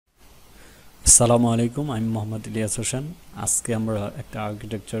আসসালামু আলাইকুম, আমি মোহাম্মদ ইলিয়াস হোসেন। আজকে আমরা একটা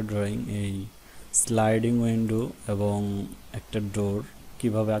আর্কিটেকচার ড্রয়িং, এই স্লাইডিং উইন্ডো এবং একটা ডোর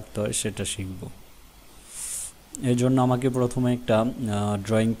কিভাবে আঁকতে হয় সেটা শিখব। এই জন্য আমাকে প্রথমে একটা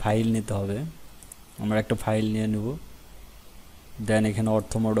ড্রয়িং ফাইল নিতে হবে। আমরা একটা ফাইল নিয়ে নেব, দেন এখানে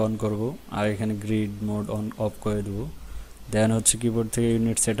অর্থ মোড অন করব, আর এখানে গ্রিড মোড অন অফ করে দেবো। দেন হচ্ছে কিবোর্ড থেকে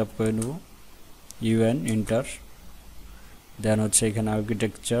ইউনিট সেট আপ করে নেব, ইউএন ইন্টার। দেন হচ্ছে এখানে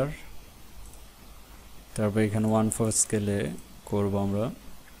আর্কিটেকচার, তারপর এখানে 1/4 স্কেলে করব আমরা,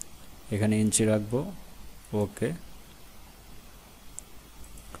 এখানে ইঞ্চি রাখবো। ওকে,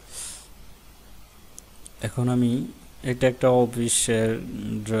 এখন আমি এটা একটা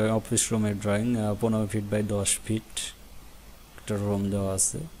অফিস রুমের ড্রয়িং, 15 ফিট বাই 10 ফিট একটা রুম দেওয়া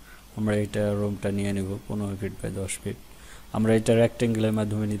আছে। আমরা এটা রুমটা নিয়ে নেব 15 ফিট বাই 10 ফিট। আমরা এটা রেক্টেঙ্গেলের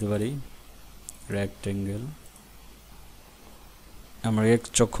মাধ্যমে নিতে পারি। রেক্টেঙ্গেল, আমরা এক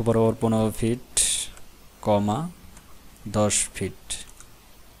চক্ষ বরাবর 15 ফিট, 10 ফিট।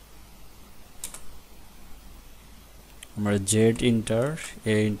 আমরা জেড ইন্টার,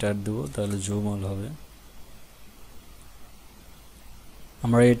 এ ইন্টার দেবো, তাহলে জুম অল হবে।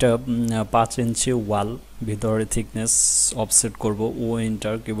 আমরা এটা 5 ইঞ্চি ওয়াল, ভিতরে থিকনেস অফসেট করব। ও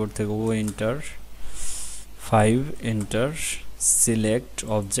ইন্টার, কিবোর্ড থেকে ও ইন্টার, 5 ইন্টার, সিলেক্ট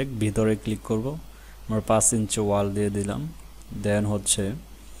অবজেক্ট, ভিতরে ক্লিক করব। আমরা 5 ইঞ্চি ওয়াল দিয়ে দিলাম। দেন হচ্ছে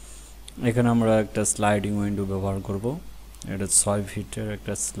এখানে আমরা একটা স্লাইডিং উইন্ডো ব্যবহার করব। এটা 6 ফিটের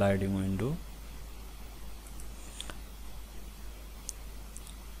একটা স্লাইডিং উইন্ডো।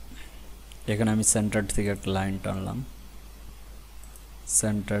 এখানে আমি সেন্টার থেকে একটা লাইন টানলাম,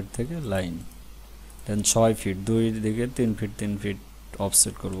 সেন্টার থেকে লাইন। দেন 6 ফিট, 2 দিকে 3 ফিট 3 ফিট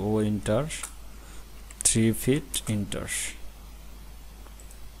অফসেট করব। ও ইন্টার, 3 ফিট ইন্টার,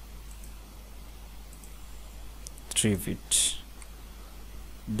 3 ফিট।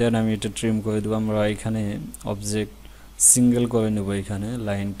 দেন আমি এটা ট্রিম করে দেবো। আমরা এখানে অবজেক্ট সিঙ্গেল করে নেব, এখানে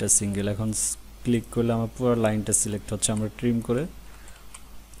লাইনটা সিঙ্গেল। এখন ক্লিক করলে আমার পুরো লাইনটা সিলেক্ট হচ্ছে। আমরা ট্রিম করে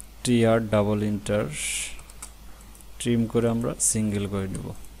টিআর ডাবল ইন্টার, ট্রিম করে আমরা সিঙ্গেল করে নেব।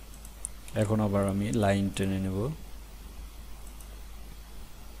 এখন আবার আমি লাইন টেনে নেব।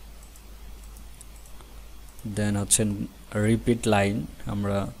 দেন হচ্ছে রিপিট লাইন,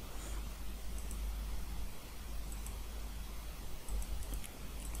 আমরা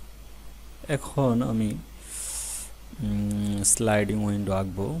এখন আমি স্লাইডিং উইন্ডো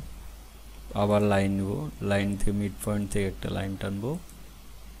আঁকবো। আবার লাইন নেব, লাইন থেকে মিড পয়েন্ট থেকে একটা লাইন টানবো।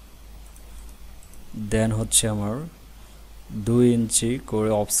 দেন হচ্ছে আমার 2 ইঞ্চি করে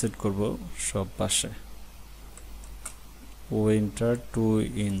অফসেট করব সব পাশে। ও ইন্টার, 2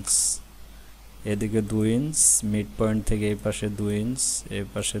 ইঞ্চ, এদিকে 2 ইঞ্চ, মিড পয়েন্ট থেকে এই পাশে 2 ইঞ্চ, এই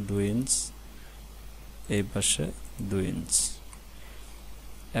পাশে 2 ইঞ্চ, এই পাশে 2 ইঞ্চ।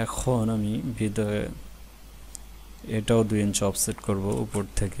 এখন আমি ভিতরে এটাও 2 ইঞ্চ অফসেট করব উপর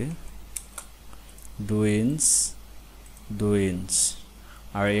থেকে, 2 ইঞ্চ 2 ইঞ্চ,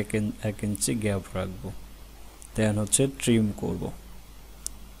 আর 1 ইঞ্চি গ্যাপ রাখবো। দেন হচ্ছে ট্রিম করব,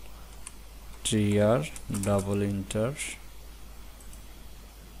 ট্রিয়ার ডাবল ইন্টার,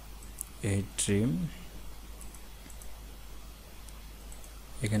 এই ট্রিম।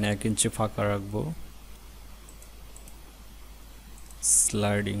 এখানে 1 ইঞ্চি ফাঁকা রাখবো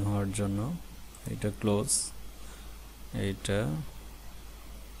স্লাইডিং হওয়ার জন্য। এটা ক্লোজ, এইটা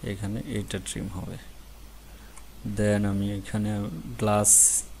এখানে এইটা ট্রিম হবে। দেন আমি এখানে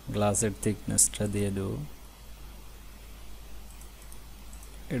গ্লাসের থিকনেসটা দিয়ে দেবো।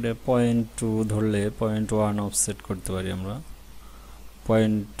 এটা 0.2 ধরলে 0.1 অফসেট করতে পারি আমরা।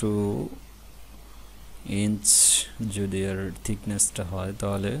 0.2 ইঞ্চ যদি এর থিকনেসটা হয়,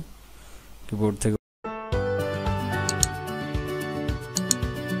 তাহলে কিবোর্ড থেকে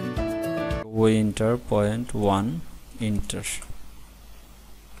ও ইন্টার, 0.1 ইন্টার,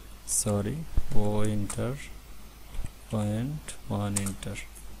 সরি, ও ইন্টার, 0.1 ইন্টার,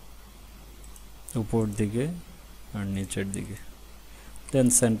 উপর দিকে আর নিচের দিকে। দেন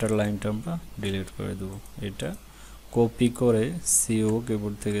সেন্টার লাইনটা আমরা ডিলিট করে দেবো। এটা কপি করে সিও,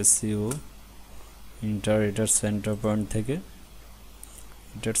 কিবোর্ড থেকে সিও ইন্টার, এটার সেন্টার পয়েন্ট থেকে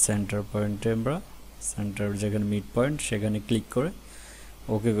এটার সেন্টার পয়েন্টে আমরা সেন্টার যেখানে মিড পয়েন্ট সেখানে ক্লিক করে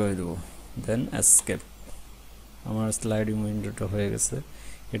ওকে করে দেবো। দেন এসকেপ। আমার স্লাইডিং উইন্ডোটা হয়ে গেছে।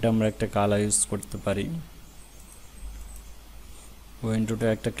 এটা আমরা একটা কালার ইউজ করতে পারি। উইন্ডোটা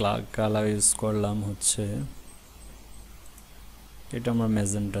একটা কালার ইউজ করলাম, হচ্ছে এটা আমরা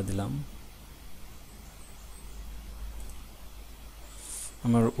ম্যাজেন্টা দিলাম।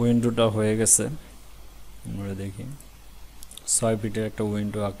 আমার উইন্ডোটা হয়ে গেছে, আমরা দেখি 6 ফিটের একটা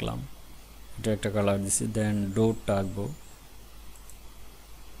উইন্ডো আঁকলাম। এটা একটা কালার দিছি। দেন ডোরটা আঁকবো।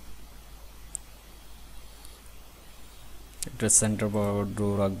 একটা সেন্টার বরাবর ড্র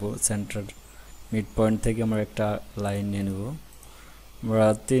রাখবো। সেন্টার মিড পয়েন্ট থেকে আমরা একটা লাইন নিয়ে নেব। আমরা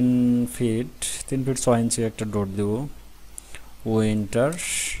 3 ফিট 6 ইঞ্চি একটা ডট দেব। ও এন্টার।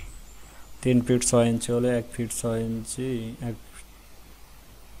 3 ফিট 6 ইঞ্চি হলে 1 ফিট 6 ইঞ্চি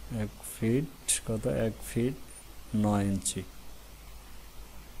 1 ফিট কত 1 ফিট 9 ইঞ্চি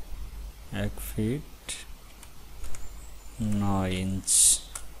 1 ফিট 9 ইঞ্চ।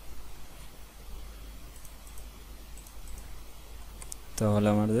 তাহলে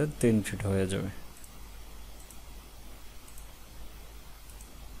আমাদের 3 ফিট হয়ে যাবে।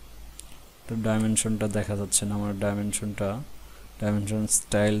 তো ডাইমেনশনটা দেখা যাচ্ছে না আমার। ডাইমেনশন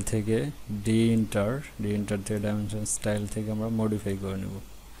স্টাইল থেকে ডি ইন্টার থেকে ডাইমেনশন স্টাইল থেকে আমরা মডিফাই করে নেব।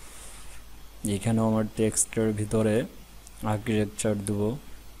 এখানেও আমার টেক্সটের ভিতরে আর্কিটেকচার দেবো।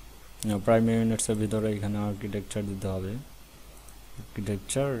 প্রাইমারি ইউনিটসের ভিতরে এখানে আর্কিটেকচার দিতে হবে।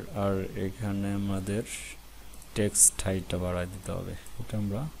 আর্কিটেকচার আর এখানে আমাদের টেক্সট হাইটটা বাড়ায় দিতে হবে। এটা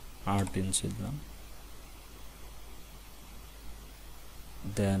আমরা 8 ইঞ্চি দিলাম।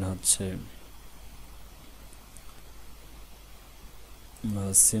 দেন হচ্ছে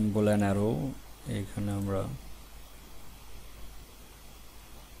সিম্বল অ্যান্ড অ্যারো, এখানে আমরা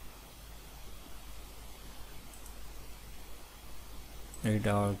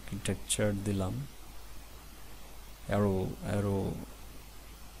এটা আর্কিটেকচার দিলাম। অ্যারো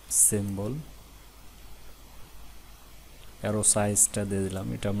সিম্বল, অ্যারো সাইজটা দিয়ে দিলাম।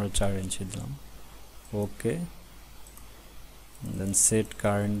 এটা আমরা 4 ইঞ্চি দিলাম। ওকে, দেন সেট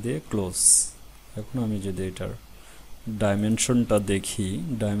কারেন্ট দিয়ে ক্লোজ। এখন আমি যদি এটার ডাইমেনশনটা দেখি,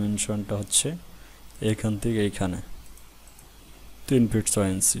 ডাইমেনশনটা হচ্ছে এখান থেকে এইখানে 3 ফিট 6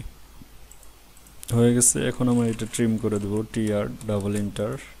 ইঞ্চি হয়ে গেছে। এখন আমরা এটা ট্রিম করে দেবো। টিআর ডাবল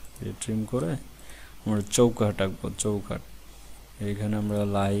ইন্টার ট্রিম করে আমরা চৌকাট আঁকবো। চৌকাট এইখানে আমরা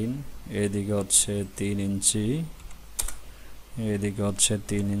লাইন, এদিকে হচ্ছে 3 ইঞ্চি, এদিকে হচ্ছে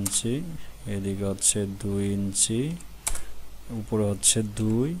 3 ইঞ্চি, এদিকে হচ্ছে 2 ইঞ্চি, উপরে হচ্ছে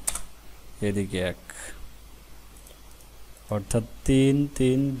 2, এদিকে 1, অর্থাৎ 3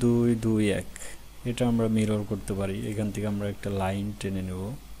 3 2 2 1। এটা আমরা মিরর করতে পারি। এখান থেকে আমরা একটা লাইন টেনে নেব।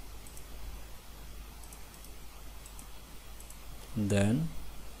 দেন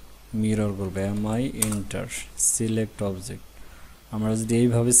মিরর করবো। MI enter, select object. আমরা যদি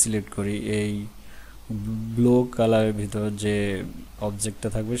এইভাবে সিলেক্ট করি, এই ব্লু কালারের ভিতর যে অবজেক্টটা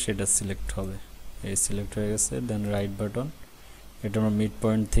থাকবে সেটা সিলেক্ট হবে। এই সিলেক্ট হয়ে গেছে। দেন রাইট বাটন, এটা আমরা মিড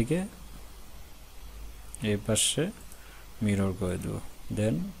পয়েন্ট থেকে এই পাশে মিরর করে দেব।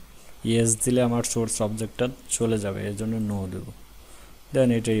 দেন ইয়েস দিলে আমার সোর্স অবজেক্টটা চলে যাবে, এর জন্য নো দেব। দেন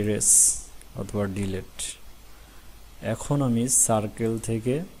এটা ইরেজ অথবা ডিলিট। এখন আমি সার্কেল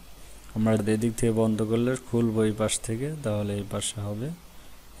থেকে আমরা এদিক থেকে বন্ধ করলে খুলবো এই পাশ থেকে, তাহলে এই পাশে হবে,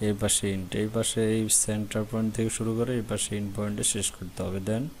 এই পাশে ইন্ট, এই পাশে এই সেন্টার পয়েন্ট থেকে শুরু করে এই পাশে ইন্ট পয়েন্টে শেষ করতে হবে।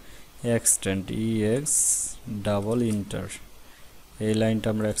 দেন এক্সটেন্ড, ইএক্স ডাবল ইন্টার, এই লাইনটা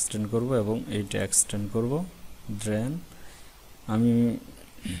আমরা এক্সটেন্ড করব এবং এইটা এক্সটেন্ড করব। দেন আমি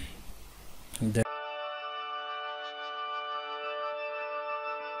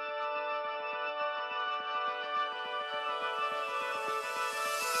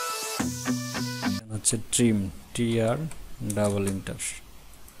হচ্ছে ট্রিম, টিআর ডাবল ইন্টার,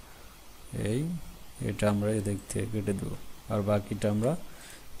 এটা আমরা এদিক থেকে কেটে দেবো, আর বাকিটা আমরা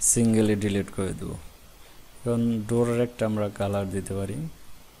সিঙ্গেলি ডিলিট করে দেবো। এখন ডোরের একটা আমরা কালার দিতে পারি।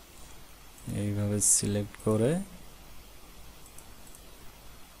 এইভাবে সিলেক্ট করে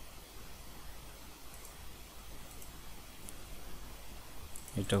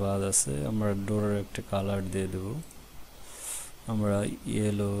এটা বাদ আছে, আমরা ডোরের একটা কালার দিয়ে দেব। আমরা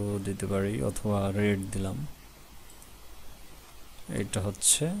ইয়েলো দিতে পারি অথবা রেড দিলাম। এটা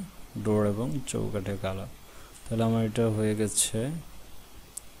হচ্ছে ডোর এবং চৌকাঠের কালার। তাহলে আমার এটা হয়ে গেছে।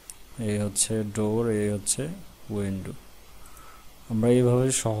 এই হচ্ছে ডোর, এই হচ্ছে উইন্ডো। আমরা এইভাবে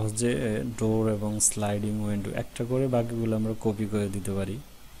সহজে ডোর এবং স্লাইডিং উইন্ডো একটা করে বাকিগুলো আমরা কপি করে দিতে পারি।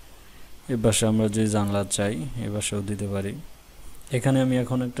 এ পাশে আমরা যে জানলা চাই এ পাশেও দিতে পারি। এখানে আমি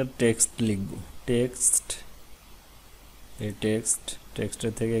এখন একটা টেক্সট লিখব। টেক্সট, এই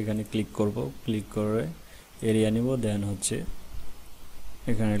টেক্সটের থেকে এখানে ক্লিক করব, ক্লিক করে এরিয়া নিব। দেন হচ্ছে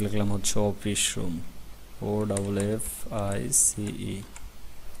এখানে লিখলাম হচ্ছে office room, OFFICE,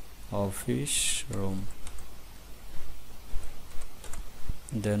 office room.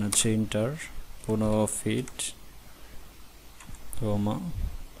 দেন হচ্ছে ইন্টার, 15 ফিট কমা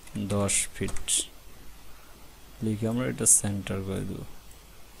 10 ফিট লিখে আমরা এটা সেন্টার করে দেব।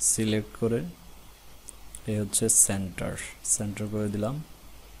 সিলেক্ট করে এই হচ্ছে সেন্টার করে দিলাম।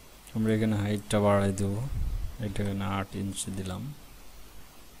 আমরা এখানে হাইটটা বাড়াই দেব। এটা এখানে 8 ইঞ্চি দিলাম,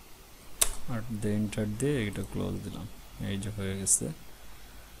 8 দিয়ে এন্টার দিয়ে এটা ক্লোজ দিলাম। এই যে হয়ে গেছে।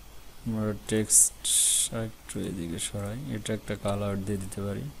 আমরা টেক্সট একটু এদিকে সরাই, এটা একটা কালার দিয়ে দিতে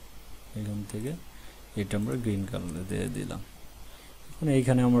পারি এখান থেকে, এটা আমরা গ্রিন কালার দিয়ে দিলাম। এখন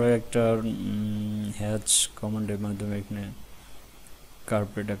এইখানে আমরা একটা হ্যাচ কমান্ডের মাধ্যমে এখানে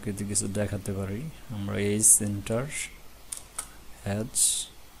কার্পেট আকৃতি কিছু দেখাতে পারি। আমরা এই সেন্টার হ্যাচ,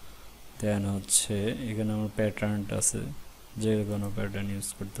 দেন হচ্ছে এখানে আমার প্যাটার্নটা আছে, যে কোনো প্যাটার্ন ইউজ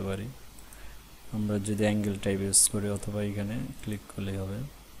করতে পারি। আমরা যদি অ্যাঙ্গেল টাইপ ইউজ করি অথবা এখানে ক্লিক করলেই হবে।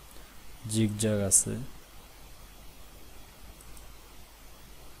 জিগজ্যাগ আছে,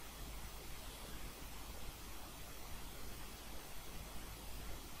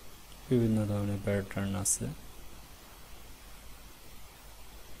 বিভিন্ন ধরনের প্যাটার্ন আছে।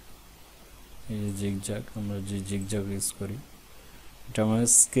 এই যে জিগজ্যাগ, আমরা যে জিগজ্যাগ ইউজ করি, এটা আমাদের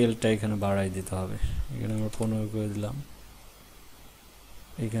স্কেলটা এখানে বাড়াই দিতে হবে। এখানে আমরা 15 করে দিলাম।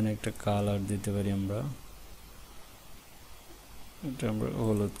 এখানে একটা কালার দিতে পারি আমরা, এটা আমরা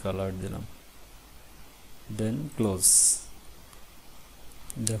হলুদ কালার দিলাম, দেন ক্লোজ।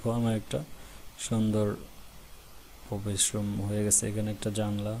 দেখো আমার একটা সুন্দর অফিস রুম হয়ে গেছে। এখানে একটা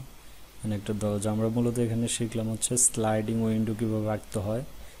জানলা, এখানে একটা দরজা। আমরা মূলত এখানে শিখলাম হচ্ছে স্লাইডিং উইন্ডো কীভাবে আঁকতে হয়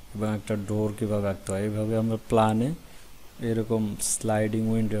এবং একটা ডোর কীভাবে আঁকতে হয়। এইভাবে আমরা প্ল্যানে এরকম স্লাইডিং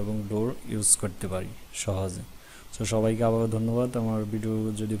উইন্ডো এবং ডোর ইউজ করতে পারি সহজে। তো সবাইকে আবারও ধন্যবাদ। আমার ভিডিও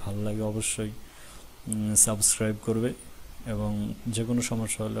যদি ভালো লাগে অবশ্যই সাবস্ক্রাইব করবে এবং যে কোনো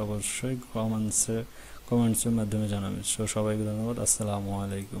সমস্যা হলে অবশ্যই কমেন্টসের মাধ্যমে জানাবে। সো সবাইকে ধন্যবাদ। আসসালামু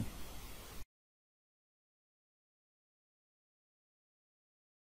আলাইকুম।